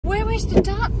is the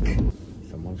duck?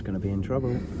 Someone's going to be in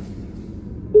trouble.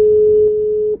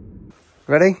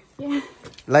 Ready? Yeah.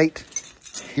 Late?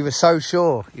 You were so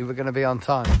sure you were going to be on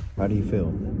time. How do you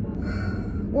feel?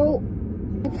 Well,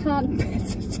 I can't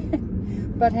bet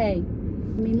it. But hey, I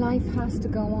mean, life has to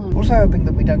go on. Also hoping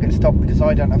that we don't get stopped because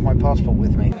I don't have my passport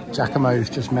with me.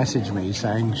 Giacomo's just messaged me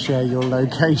saying, share your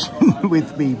location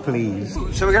with me, please.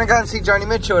 So we're going to go and see Joni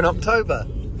Mitchell in October.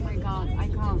 Oh my God, I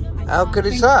can't. How good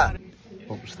is that?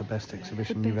 What was the best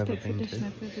exhibition you've ever been to? The best exhibition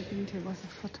I've ever been to was a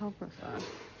photographer.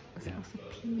 It was a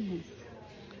penis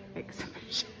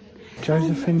exhibition.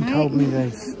 Josefin told me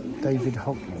there's David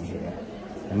Hockney here.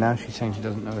 And now she's saying she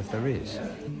doesn't know if there is.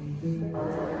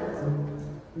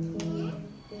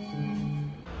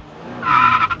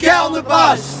 Get on the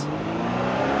bus!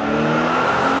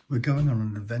 We're going on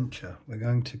an adventure. We're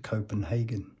going to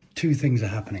Copenhagen. Two things are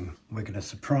happening. We're going to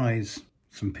surprise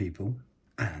some people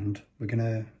and we're going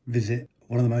to visit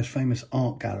one of the most famous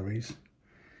art galleries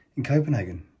in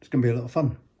Copenhagen. It's going to be a lot of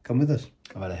fun. Come with us.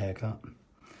 I've had a haircut.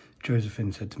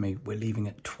 Josefin said to me, we're leaving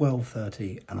at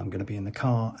 12:30 and I'm going to be in the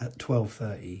car at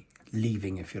 12:30,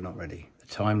 leaving if you're not ready. The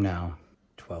time now,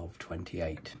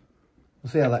 12:28.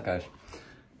 We'll see how that goes.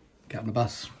 Get on the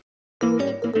bus.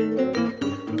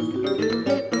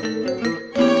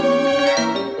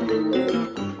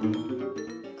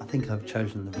 I think I've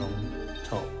chosen the wrong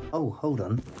top. Oh, hold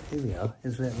on. Here we are.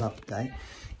 Here's a little update.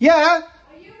 Yeah? Are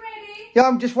you ready? Yeah,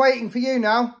 I'm just waiting for you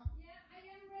now. Yeah, I am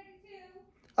ready too.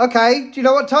 Okay, do you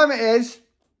know what time it is?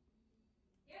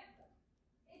 Yep.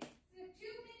 It's 2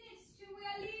 minutes till we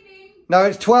are leaving. No,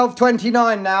 it's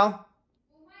 12:29 now. Well,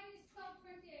 mine is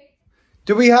 12:28.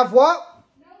 Do we have what?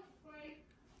 No spray.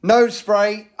 Nose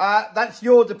spray. That's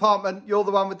your department. You're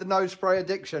the one with the nose spray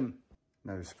addiction.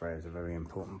 Nose spray is a very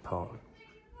important part.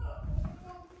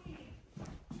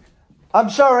 I'm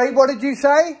sorry, what did you say?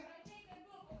 I take a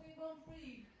book or we won't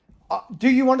read. Do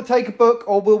you want to take a book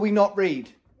or will we not read?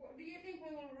 Do you think we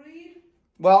will read?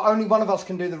 Well, only one of us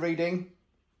can do the reading.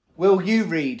 Will you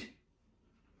read?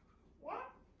 What?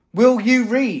 Will you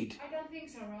read? I don't think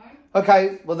so, right?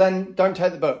 Okay, well then don't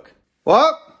take the book.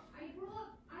 What? I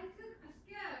took a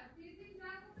skirt. Do you think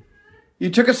that would be good? You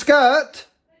took a skirt? I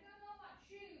don't know about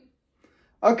shoes.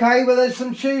 Okay, well there's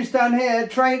some shoes down here.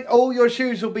 All your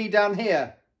shoes will be down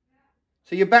here.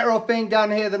 So you're better off being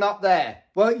down here than up there.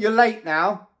 Well, you're late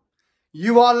now.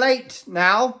 You are late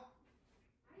now.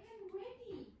 I am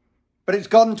ready. But it's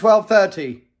gone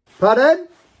 12:30. Pardon? Do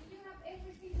you have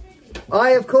everything ready? I,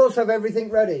 of course, have everything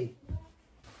ready.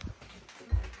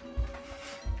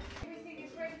 Everything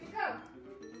is ready to go.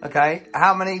 Okay,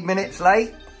 how many minutes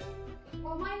late?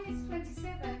 Well, mine is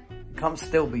 27. Can't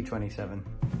still be 27.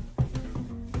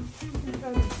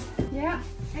 Yeah,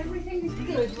 everything is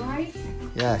good, right?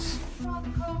 Yes.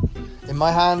 In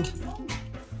my hand.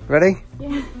 Ready?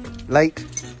 Yeah. Late.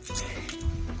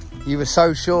 You were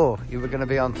so sure you were going to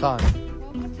be on time.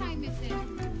 Well, what time is it?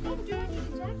 Oh, do you want a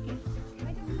jacket?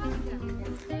 I don't have that.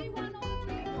 Grey one or the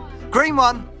grey one? Green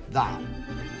one. That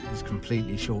is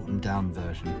completely shortened down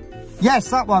version. Yes,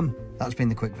 that one. That's been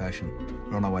the quick version.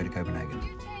 We're on our way to Copenhagen.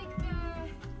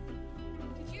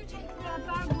 Did you take the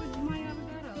bag with my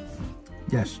avocados?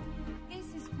 Yes.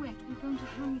 This is wet. We're going to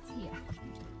hang it here.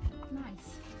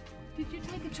 Nice. Did you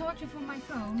take a charger for my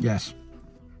phone? Yes.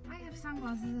 I have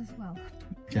sunglasses as well.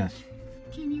 Yes.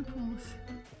 Can you pause?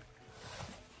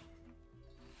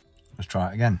 Let's try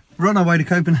it again. We're on our way to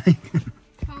Copenhagen.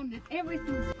 Found it.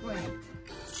 Everything's great.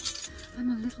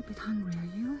 I'm a little bit hungry. Are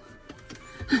you?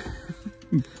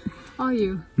 Are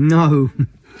you? No.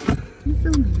 You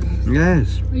filming this?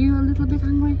 Yes. Are you a little bit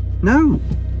hungry? No.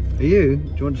 Are you?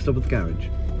 Do you want to stop at the garage?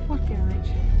 What garage?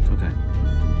 Okay.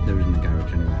 There isn't a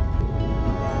garage anywhere.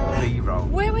 B-roll.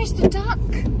 Where is the duck?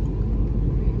 We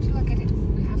have to look at it.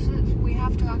 We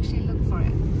have to actually look for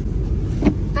it.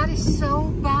 That is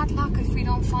so bad luck if we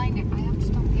don't find it. I have to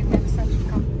stop here. We have to search the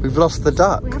car. We've lost the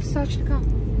duck. We have to search the car.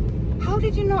 How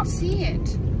did you not see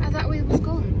it? I thought it was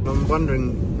gone. I'm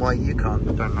wondering why you don't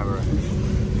know where it is.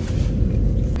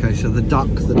 Okay, so the duck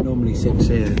that normally sits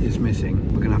here is missing.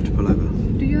 We're going to have to pull over.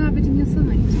 Do you have it in your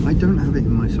side? I don't have it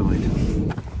in my side.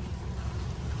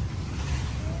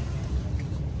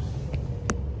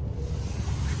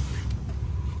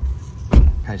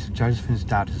 Okay, so Josephine's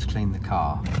dad has cleaned the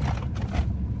car.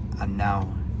 And now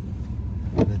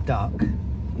the duck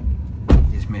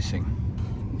is missing.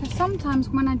 Because sometimes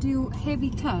when I do heavy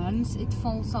turns, it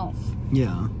falls off.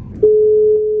 Yeah.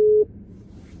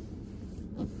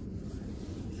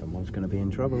 Someone's going to be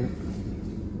in trouble.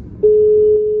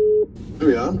 Here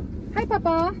we are. Hej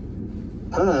pappa!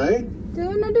 Hi. Du,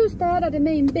 när du städade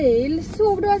min bil,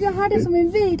 såg du att jag hade som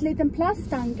en vit liten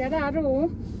plastanka där då?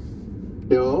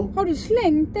 Ja, Har du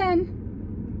slängt den?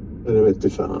 men det vet du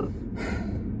fan.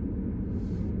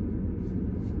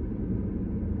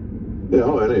 Det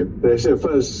har jag nu. Det är så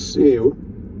först... Jo.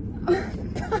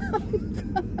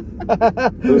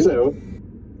 Vad så?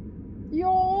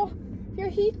 Ja, jag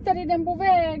hittade den på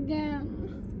vägen.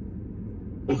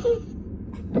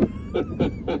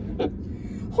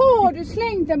 Har du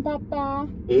slängt den, pappa?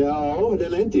 Ja,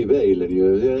 den är inte i bilen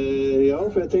ju. Ja,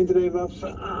 för jag tänkte det var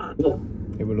fan.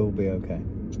 It will all be okay.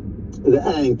 The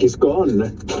ank is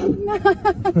gone.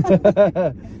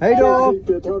 Hej då!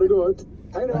 Ha det gott.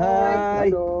 Hej då.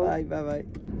 Hej! Bye, bye, bye.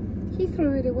 He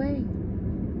threw it away.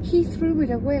 He threw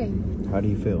it away. How do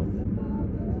you feel?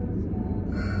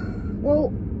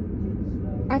 Well,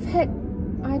 I've had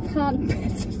better,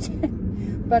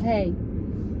 but hey,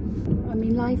 I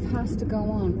mean, life has to go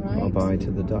on, right? Bye-bye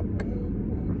to the duck.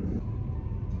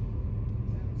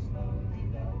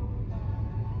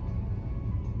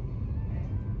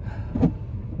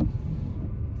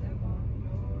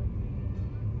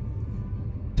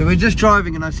 So we're just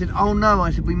driving, and I said, "Oh no!" I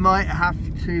said, "We might have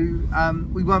to.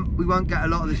 We won't get a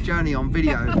lot of this journey on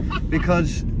video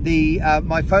because the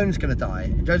my phone's going to die."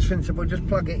 And Josephine said, "Well, just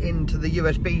plug it into the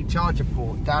USB charger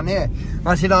port down here." And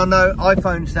I said, "Oh no,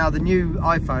 iPhone's now the new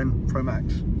iPhone Pro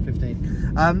Max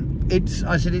 15.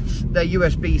 I said it's they're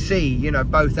USB-C, you know,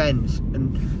 both ends."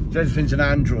 And Josephine's an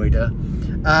Androider,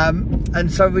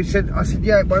 and so I said,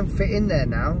 "Yeah, it won't fit in there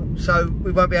now, so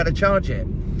we won't be able to charge it."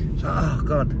 So, oh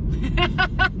God.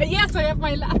 Yes, I have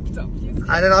my laptop. And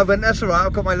then I went, "That's all right,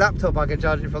 I've got my laptop, I can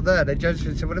charge it from there." Then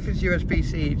Josephine said, "Well, if it's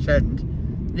USB-C each end,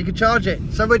 you can charge it."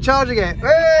 So we're charging it.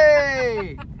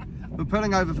 Hey! We're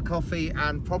pulling over for coffee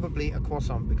and probably a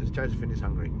croissant because Josephine is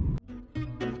hungry.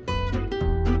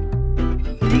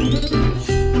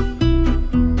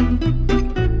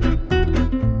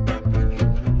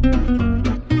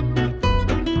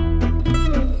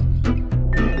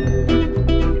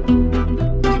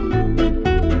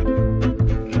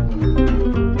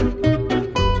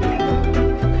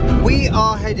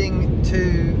 Heading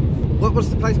to, what was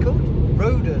the place called?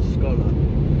 Rhoda Scholar.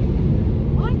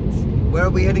 What? Where are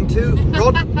we heading to?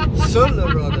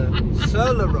 Solarod.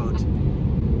 Solarod.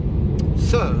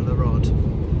 Solarod.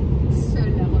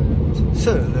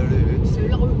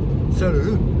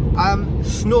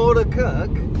 Snorre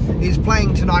Kirk is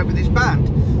playing tonight with his band,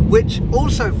 which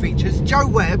also features Joe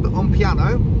Webb on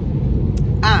piano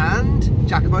and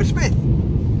Giacomo Smith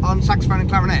on saxophone and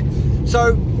clarinet.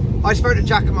 So I spoke to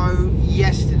Giacomo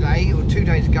yesterday or 2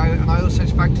 days ago, and I also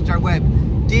spoke to Joe Webb.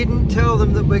 Didn't tell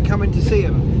them that we're coming to see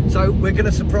him, so we're going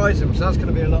to surprise them, so that's going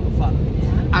to be a lot of fun.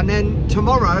 Yeah. And then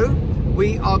tomorrow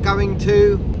we are going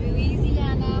to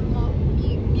Louisiana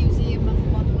Museum of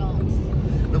Modern Art.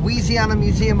 Louisiana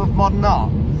Museum of Modern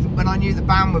Art. When I knew the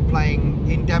band were playing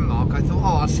in Denmark, I thought,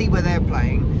 oh, I'll see where they're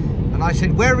playing. And I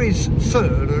said, where is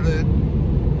Søllerud?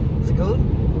 What's it called?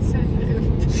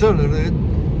 Søllerud.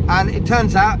 And it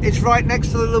turns out it's right next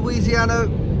to the Louisiana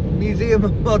Museum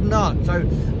of Modern Art. So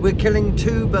we're killing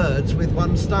 2 birds with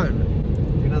 1 stone.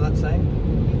 Do you know that saying?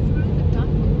 You threw the duck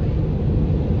away.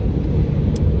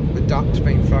 The duck's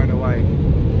been thrown away.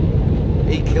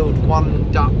 He killed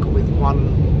 1 duck with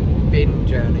 1 bin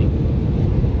journey.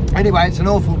 Anyway, it's an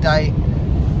awful day.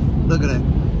 Look at it.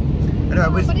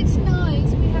 Anyway, but it's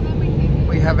nice. We have everything.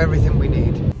 We have everything we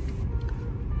need.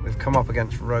 We've come up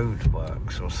against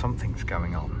roadworks, or something's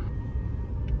going on.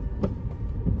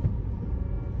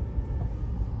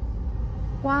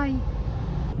 Why?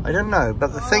 I don't know,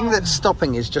 but the thing that's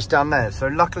stopping is just down there, so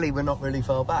luckily we're not really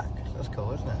far back. That's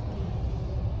cool, isn't it?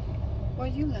 Why are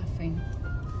you laughing?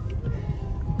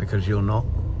 Because you're not.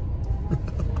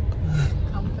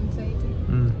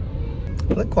 Compensating.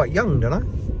 I look quite young, don't I?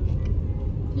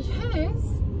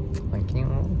 Yes. Thank you.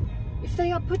 If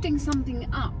they are putting something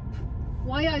up,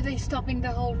 why are they stopping the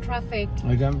whole traffic?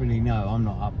 I don't really know. I'm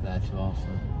not up there to ask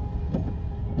them.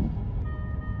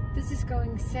 This is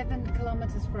going 7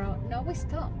 kilometers per hour. No, we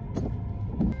stopped.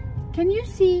 Can you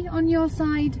see on your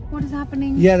side what is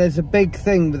happening? Yeah, there's a big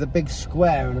thing with a big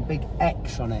square and a big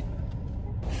X on it.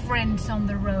 Friends on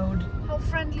the road. How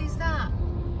friendly is that?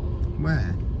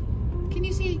 Where? Can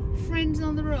you see friends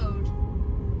on the road?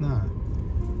 No.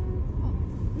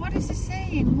 What is it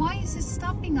saying? Why is it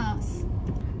stopping us?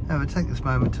 No, we'll take this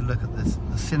moment to look at this,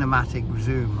 the cinematic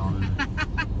zoom on.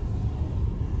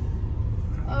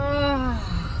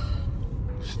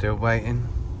 Still waiting.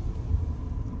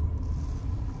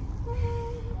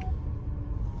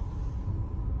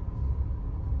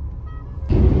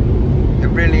 It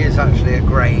really is actually a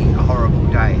grey, horrible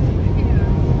day. Yeah.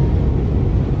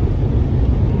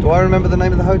 Do I remember the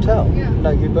name of the hotel? Yeah. No,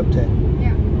 you booked it.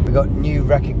 Yeah. We got new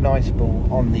recognisable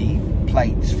on the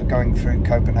plates for going through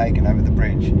Copenhagen over the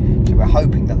bridge. So we're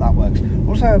hoping that that works.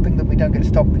 Also hoping that we don't get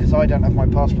stopped because I don't have my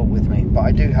passport with me, but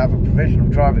I do have a provisional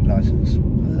driving licence.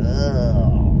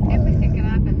 Everything can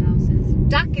happen now, sis.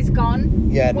 Duck is gone.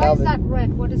 Yeah. Why is that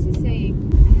red? What does it say?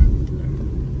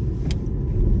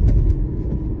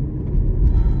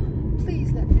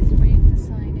 Please let this read the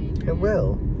sign, Adrian. It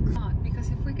will. God, because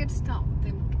if we get stopped,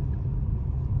 they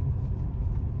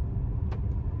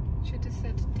should have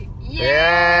said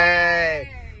Yay!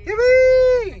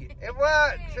 Yippee! It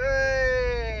worked!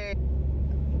 Yay!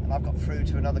 And I've got through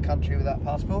to another country with that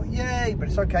passport. Yay! But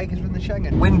it's okay because we're in the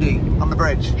Schengen. Windy on the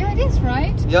bridge. Yeah, it is,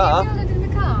 right? Yeah. Can you feel it in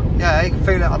the car? Yeah, you can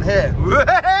feel it on here.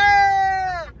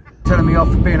 Telling me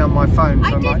off for being on my phone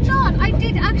so much. I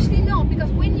did actually not, because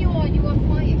when you are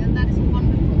quiet, and that is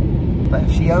wonderful. But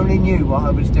if she only knew what I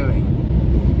was doing.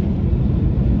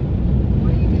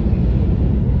 What are you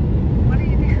doing? What are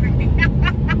you doing?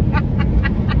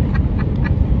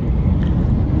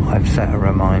 I've set a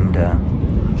reminder.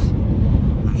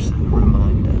 I've set a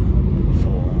reminder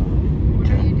for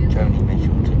Joni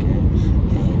Mitchell tickets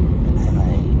in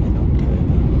LA in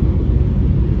October.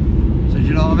 So do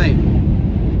you know what I mean?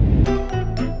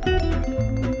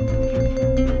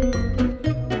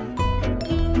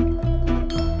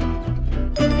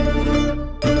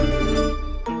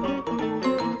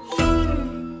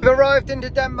 We've arrived into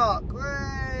Denmark.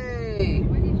 Way!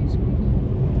 Where did you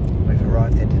scroll? We've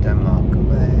arrived into Denmark.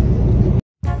 Way!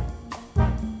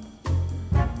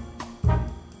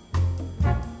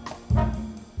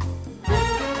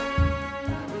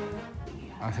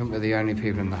 I think we're the only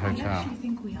people in the hotel. I actually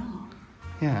think we are.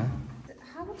 Yeah.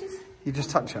 How does... You just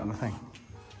touch it on the thing.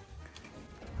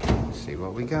 Let's see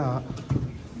what we got.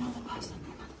 Another person.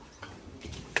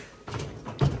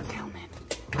 Film him.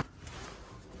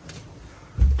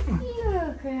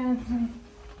 Look at me.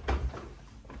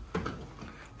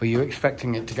 Were you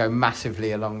expecting it to go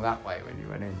massively along that way when you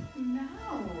went in? No.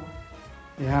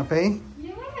 You happy?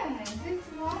 Yes, it's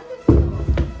wonderful.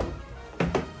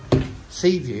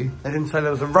 Sea view? They didn't say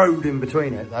there was a road in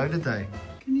between it though, did they?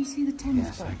 Can you see the Thames?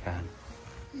 Yes, I can.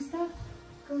 Is that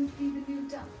going to be the new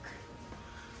duck?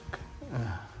 I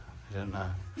don't know.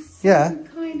 Yeah,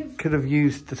 Kind of. could have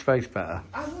used the space better.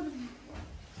 I would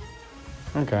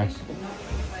have. Okay.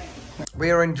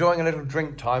 We are enjoying a little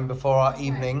drink time before our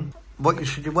evening. What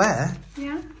should you wear?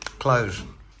 Yeah. Clothes.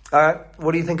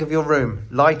 What do you think of your room?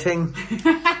 Lighting?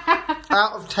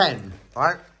 Out of 10,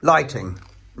 right? Lighting.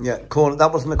 Yeah, cool.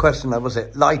 That wasn't the question though, was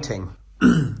it? Lighting.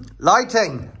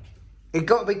 Lighting! It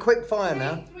got to be quick fire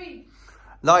now. 3.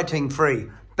 Lighting 3.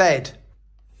 Bed.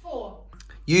 4.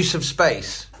 Use of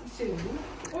space. 2.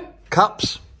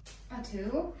 Cups. A 2.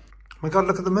 Oh my God,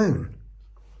 look at the moon.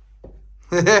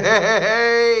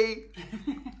 Hey!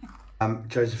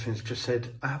 Josephine's just said,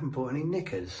 I haven't bought any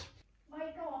knickers. My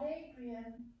God,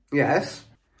 Adrian. Yes.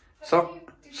 So,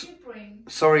 Did you bring?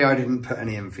 sorry I didn't put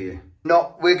any in for you.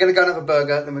 No, we're going to go and have a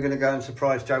burger, then we're going to go and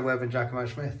surprise Joe Webb and Giacomo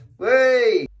Smith.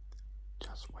 Whee!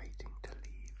 Just waiting to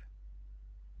leave.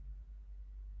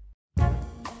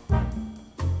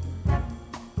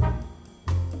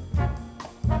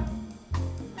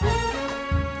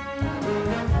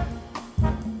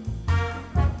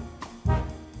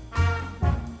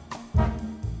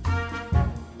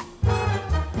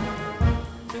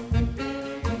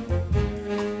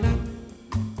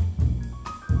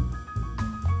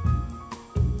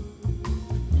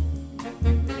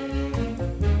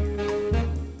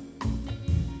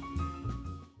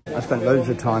 I spent loads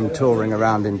of time touring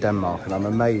around in Denmark and I'm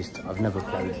amazed I've never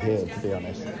played here, to be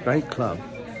honest. Great club.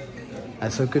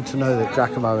 And so good to know that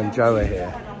Giacomo and Joe are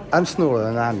here. And Snorre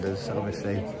and Anders,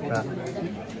 obviously, but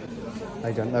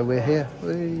they don't know we're here.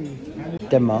 Whee!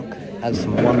 Denmark has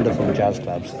some wonderful jazz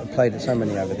clubs. I've played at so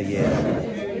many over the years.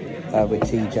 With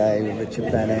TJ, with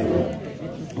Richard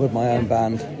Bennett, with my own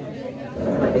band.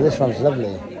 But this one's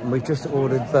lovely. And we've just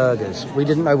ordered burgers. We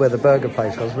didn't know where the burger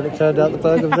place was, but it turned out the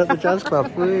burger was at the jazz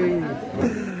club. Whee!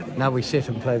 Now we sit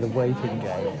and play the waiting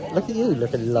game. Look at you,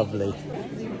 looking lovely.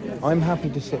 I'm happy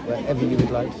to sit wherever you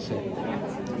would like to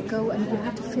sit. Go and you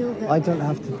have to feel the... I don't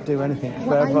have to do anything.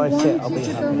 Well, Wherever I sit, I'll be want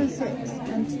you to go happy. and sit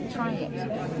and try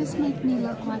it. This made me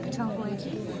look like a total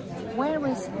idiot. Where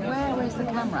is the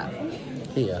camera?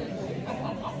 Here.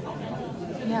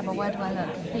 Yeah, but where do I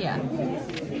look? Here.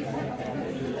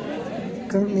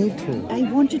 Don't need to.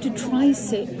 I want you to try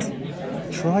sit.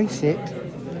 Try sit.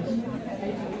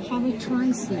 Harry,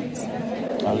 try sit.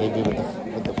 I'll leave you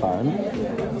with the phone.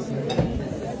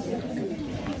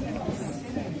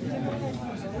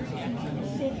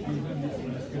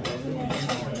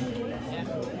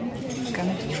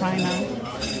 Going to try now.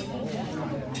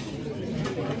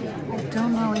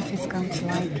 don't know if he's going to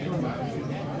like it.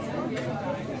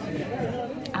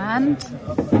 And?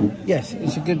 Yes,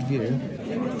 it's a good view.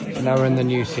 Now we're in the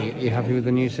new seat. Are you happy with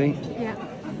the new seat? Yeah.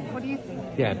 What do you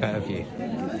think? Yeah, better view.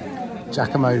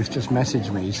 Giacomo's just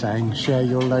messaged me saying, share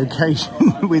your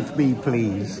location with me,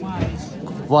 please.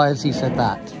 Why has he said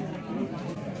that?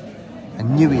 I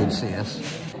knew he'd see us.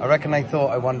 I reckon they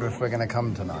thought, I wonder if we're going to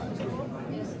come tonight.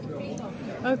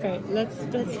 Okay, let's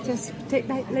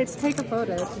take a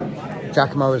photo.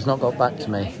 Giacomo has not got back to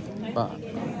me, but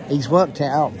he's worked it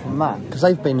out from that, because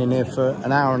they've been in here for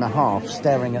an hour and a half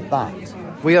staring at that.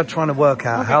 We are trying to work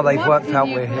out how they've worked out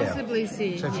we're here.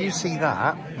 See? So if you see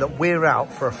that we're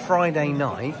out for a Friday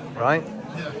night, right?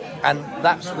 And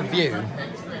that's the view.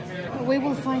 We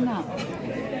will find out.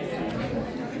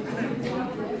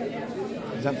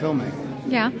 Is that filming?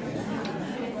 Yeah.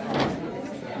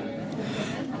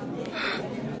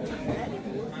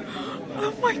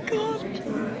 Oh my God.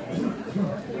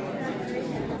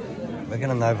 We're going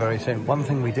to know very soon. One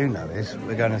thing we do know is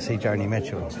we're going to see Joni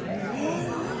Mitchell.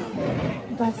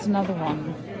 That's another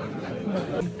one.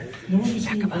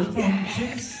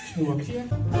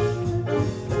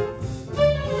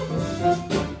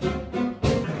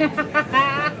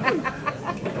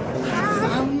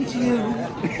 Found you.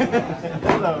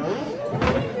 Hello.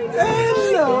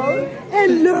 Hello.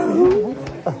 Hello.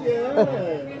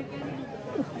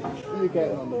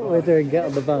 We're doing Get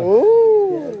on the Bus.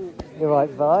 Ooh. Yeah. You're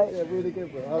right, bye. Yeah, really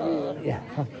good, bro. How are you? Yeah.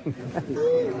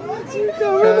 What you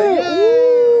doing?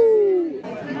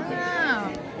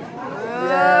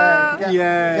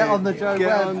 Yeah. Get on the Joe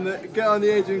Webb. Get on the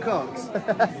Adrian Cox.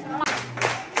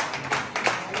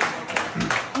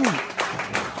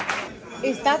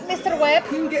 Is that Mr. Webb?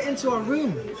 Couldn't get into our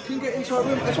room. I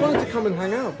just wanted to come and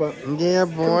hang out, but yeah,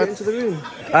 boy. Couldn't get into the room.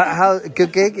 How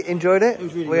good gig? Enjoyed it? It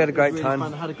was really we had a great really time.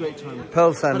 Fun. I had a great time.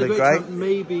 Pearl sounded great. Time.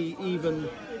 Maybe even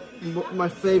my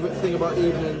favourite thing about the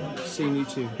evening, seeing you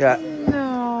two. Yeah.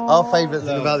 No. Our favourite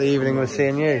thing about the evening was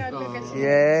seeing you.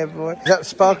 Yeah, boy. Is that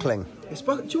sparkling? Do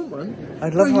you want one?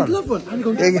 I'd love one. You'd love one. I'm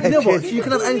going to yeah, you know what? cheers. You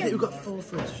can have anything. We've got full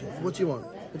fridge. What do you want?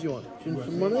 Do you want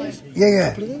some one of those?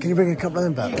 Yeah. Can you bring a couple of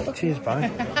them back? Cheers, bro.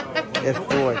 Yes,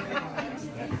 boy.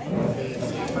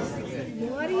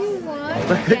 What do you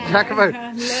want? Giacomo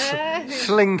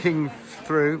slinking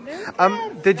through.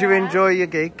 Did you enjoy your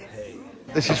gig?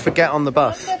 This is for Get on the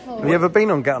Bus. Wonderful. Have you ever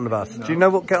been on Get on the Bus? No. Do you know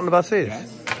what Get on the Bus is? Yes.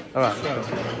 All right.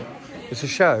 It's a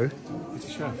show. It's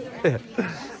a show. Yeah.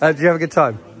 Did you have a good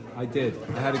time? I did.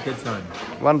 I had a good time.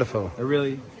 Wonderful. I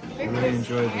really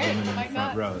enjoyed the woman in the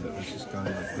front row that was just going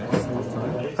like this the whole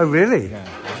time. Oh, really? Yeah,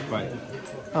 it was quite...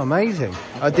 Oh, amazing.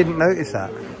 I didn't notice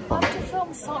that. How to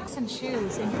film socks and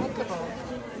shoes, impeccable.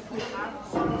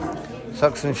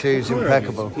 Socks and shoes,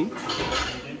 impeccable.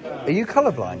 Are you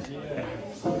colourblind?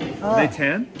 Are they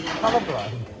tan?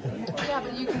 Colourblind. Yeah,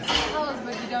 but you can see colours,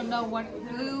 but you don't know what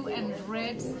blue and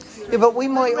red. Yeah, but we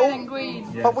might Red all. and green.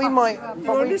 Yeah. But we might.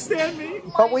 You understand me?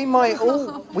 But we might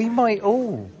all. We might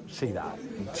all see that.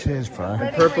 Cheers, bro.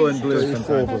 Purple and blue is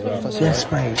fantastic. Yes,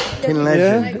 mate. King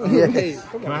legend. Yeah.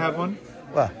 Can I have one?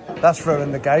 Well, that's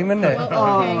ruined the game, isn't it?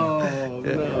 Oh,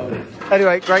 no.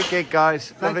 Anyway, great gig,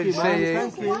 guys. Lovely to see man. you.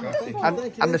 Thank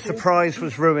you. And the surprise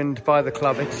was ruined by the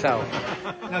club itself.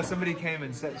 No, somebody came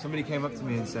up to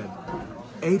me and said,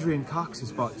 Adrian Cox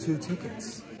has bought 2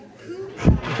 tickets.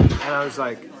 And I was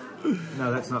like,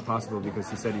 no, that's not possible because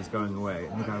he said he's going away.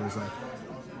 And the guy was like,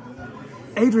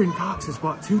 Adrian Cox has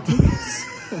bought 2 tickets.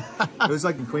 It was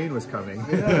like the Queen was coming.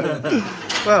 Yeah.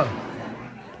 Well,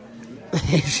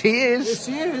 here she is. Yes,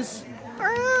 she is.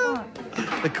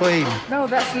 The Queen. No,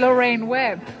 that's Lorraine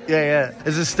Webb. Yeah.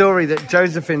 There's a story that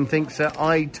Josefin thinks that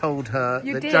I told her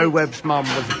You that did. Joe Webb's mum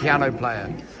was a piano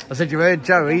player. I said, you heard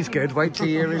Joe, he's good. Wait till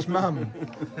you hear his mum.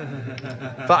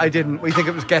 But I didn't. We think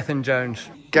it was Gethin Jones.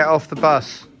 Get off the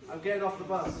bus. I'm getting off the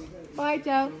bus. Bye,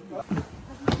 Joe.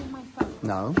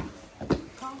 No.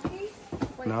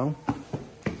 No.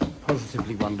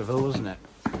 Positively wonderful, wasn't it?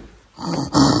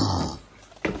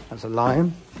 That's a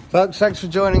lion. Folks, thanks for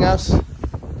joining us.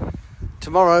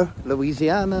 Tomorrow,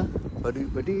 Louisiana.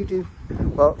 Ba-do-ba-doo-doo.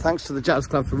 Well, thanks to the Jazz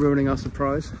Club for ruining our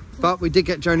surprise. But we did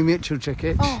get Joni Mitchell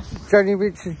tickets. Oh. Joni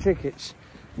Mitchell tickets.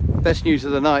 Best news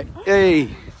of the night.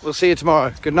 Yay! We'll see you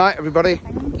tomorrow. Good night, everybody.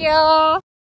 Thank you.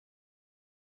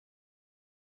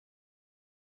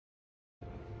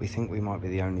 We think we might be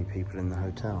the only people in the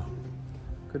hotel.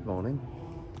 Good morning.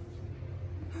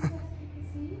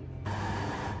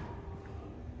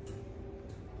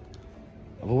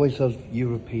 I've always loved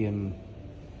European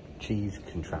cheese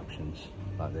contraptions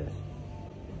like this.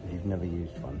 If you've never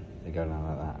used one, they go down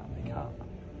like that and they cut.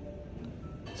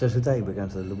 So today we're going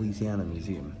to the Louisiana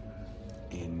Museum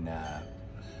in,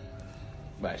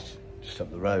 well, it's just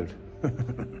up the road.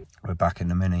 We're back in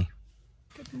the Mini.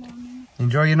 Good morning.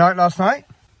 Enjoy your night last night?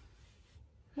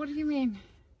 What do you mean?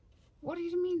 What do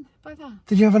you mean by that?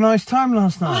 Did you have a nice time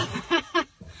last night?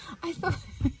 I thought...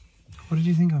 What did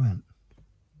you think I meant?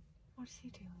 What's he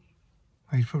doing?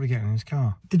 Oh, he's probably getting in his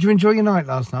car. Did you enjoy your night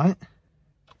last night?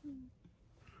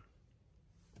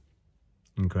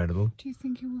 Incredible. Do you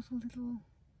think he was a little...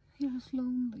 He was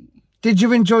lonely? Did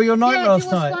you enjoy your night last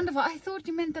night? Yeah, it was wonderful. I thought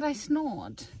you meant that I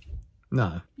snored.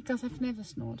 No. Because I've never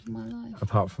snored in my life.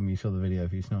 Apart from you saw the video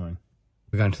of you snoring.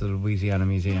 We're going to the Louisiana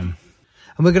Museum.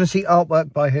 And we're going to see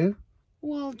artwork by who?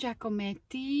 Well,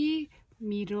 Giacometti,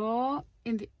 Miro,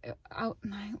 in the...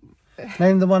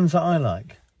 Name the ones that I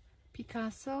like.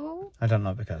 Picasso. I don't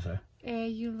like Picasso.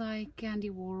 You like Andy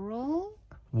Warhol.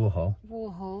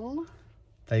 Warhol.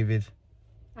 David.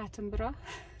 Attenborough.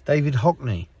 David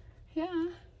Hockney. Yeah.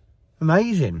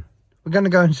 Amazing. We're going to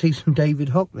go and see some David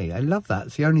Hockney. I love that.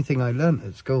 It's the only thing I learnt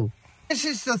at school. This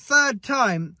is the third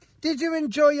time. Did you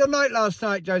enjoy your night last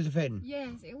night, Josephine?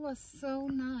 Yes, it was so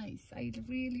nice. I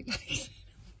really liked it.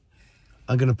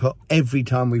 I'm going to put every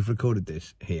time we've recorded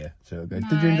this here. So I'll go,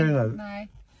 did you enjoy that? No.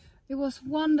 It was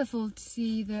wonderful to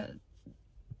see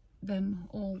them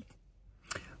all.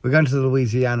 We're going to the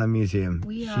Louisiana Museum.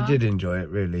 We She are. did enjoy it,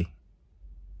 really.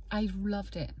 I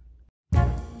loved it.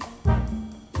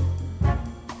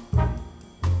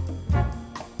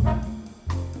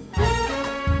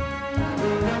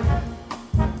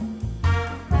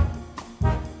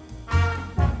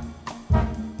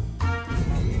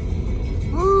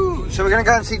 So we're going to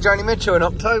go and see Joni Mitchell in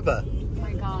October. Oh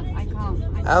my God, I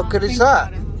can't. How good is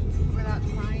that? Without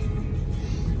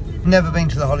crying. Never been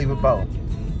to the Hollywood Bowl.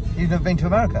 You've never been to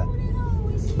America?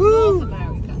 North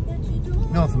America.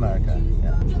 North America,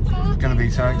 yeah. It's going to be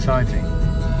so exciting.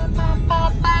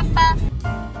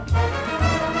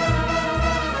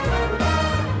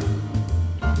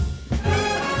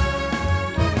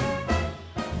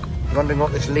 Wondering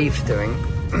what this leaf's doing.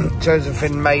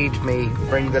 Josephine made me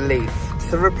bring the leaf.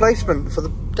 It's the replacement for the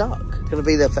duck. It's going to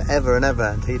be there forever and ever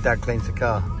until your dad cleans the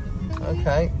car.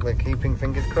 Okay, we're keeping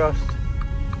fingers crossed.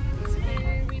 It's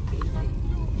very busy.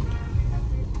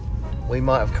 We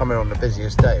might have come in on the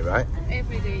busiest day, right?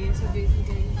 Every day is a busy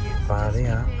day. Yes. Friday,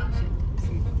 yeah.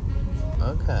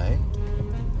 Okay.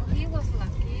 He was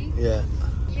lucky. Yeah.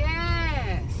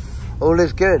 Yes. All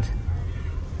is good.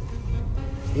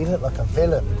 You look like a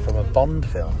villain from a Bond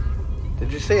film.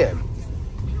 Did you see him?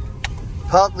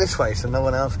 Park this way so no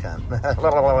one else can.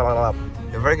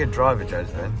 You're a very good driver,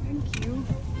 Josephine. Thank you.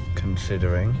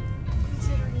 Considering.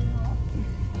 Considering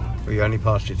what? Well, you only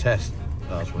passed your test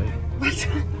last week. What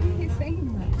are you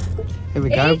saying that? Here we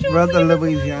go. Adrian, We're at the we were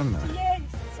Louisiana. right. Yes.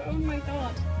 Oh my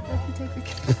God. Let me take the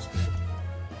camera.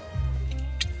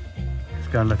 Let's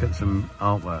go and look at some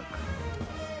artwork.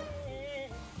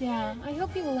 Yeah, I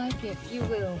hope you will like it. You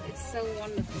will. It's so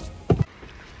wonderful.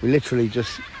 We literally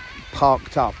just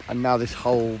parked up and now this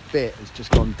whole bit has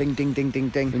just gone ding, ding, ding, ding,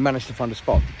 ding. We managed to find a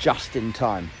spot just in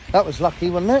time. That was lucky,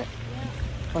 wasn't it?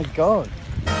 Yeah. My God.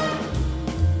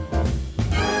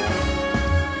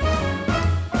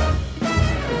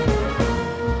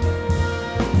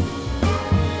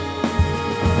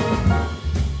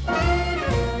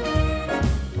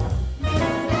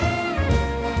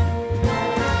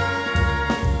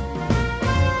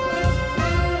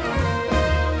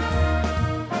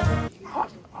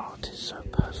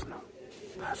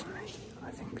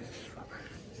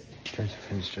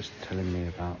 Josephine's just telling me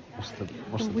about what's the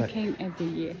We came every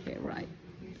year here, right?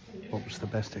 What was the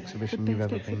best exhibition you've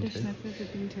ever been to? The best exhibition I've ever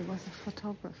been to was a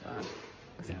photographer.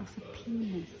 It was a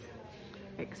penis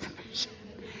exhibition.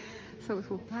 So it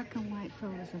was black and white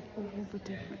photos of all the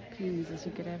different penises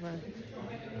you could ever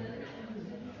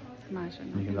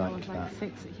imagine. You I liked was like that?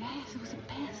 6. Yes, it was the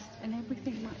best, and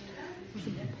everything was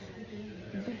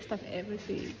the best I've ever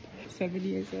seen. 7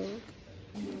 years old.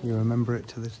 You remember it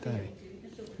to this day?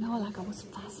 No, like I was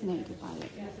fascinated by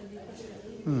it.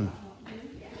 Hmm.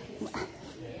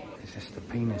 Is this the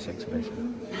penis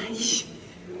exhibition? Is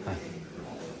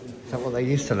that what they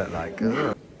used to look like?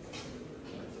 Ugh.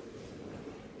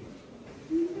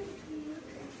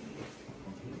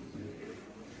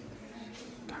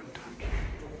 Don't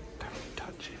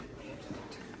touch it.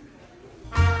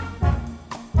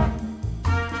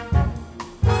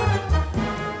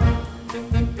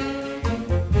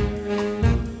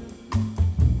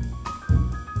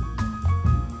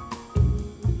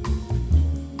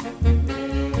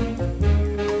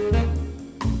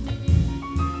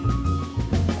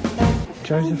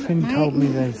 Josephine told me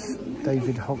there's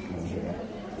David Hockney here,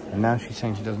 and now she's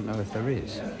saying she doesn't know if there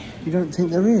is. You don't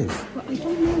think there is? Well, I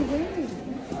don't know where it is.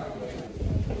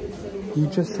 You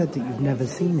just said that you've never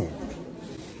seen it.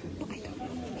 But I don't know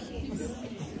who he is.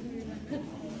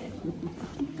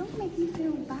 Don't make me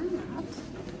feel bad.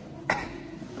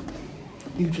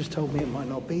 You just told me it might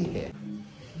not be here.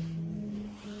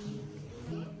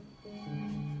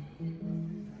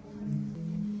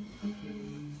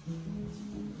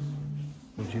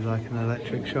 Would you like an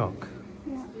electric shock?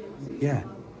 Yeah.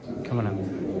 Come on, Em.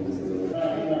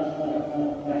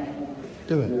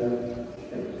 Do it.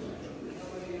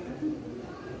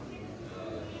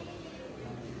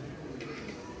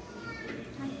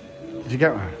 Did you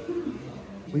get one?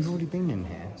 We've already been in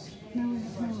here. No.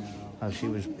 Oh, she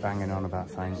was banging on about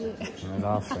things in the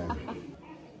last room.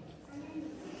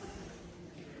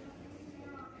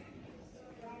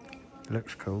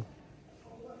 Looks cool.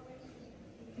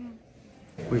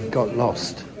 We've got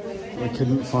lost. We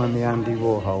couldn't find the Andy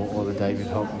Warhol or the David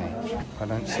Hockney. If I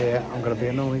don't see it, I'm going to be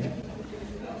annoyed.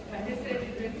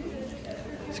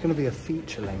 It's going to be a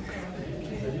feature length.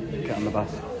 Get on the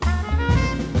bus.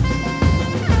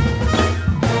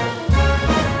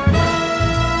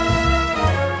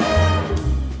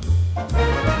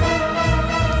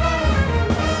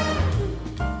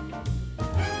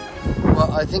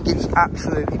 Well, I think it's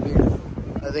absolutely beautiful.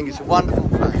 I think it's a wonderful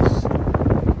place.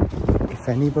 If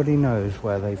anybody knows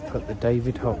where they've put the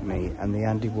David Hockney and the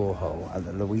Andy Warhol at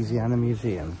the Louisiana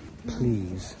Museum,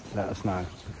 please let us know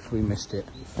if we missed it.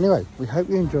 Anyway, we hope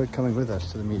you enjoyed coming with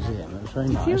us to the museum. It was very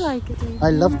nice. Did you like it, David? I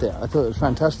loved it. I thought it was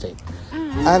fantastic.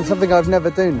 And something I've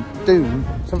never done.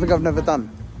 Something I've never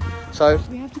done. So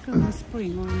we have to go in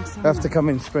spring or in summer. we have to come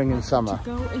in spring and summer. To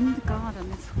go in the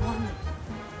garden, it's wonderful.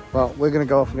 Well, we're going to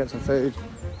go off and get some food,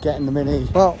 get in the Mini.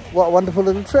 Well, what a wonderful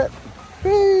little trip.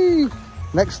 Whee!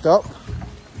 Next stop,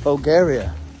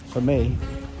 Bulgaria, for me.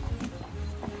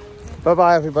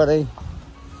 Bye-bye, everybody.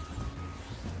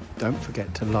 Don't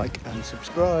forget to like and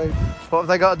subscribe. What have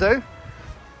they got to do?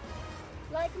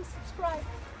 Like and subscribe.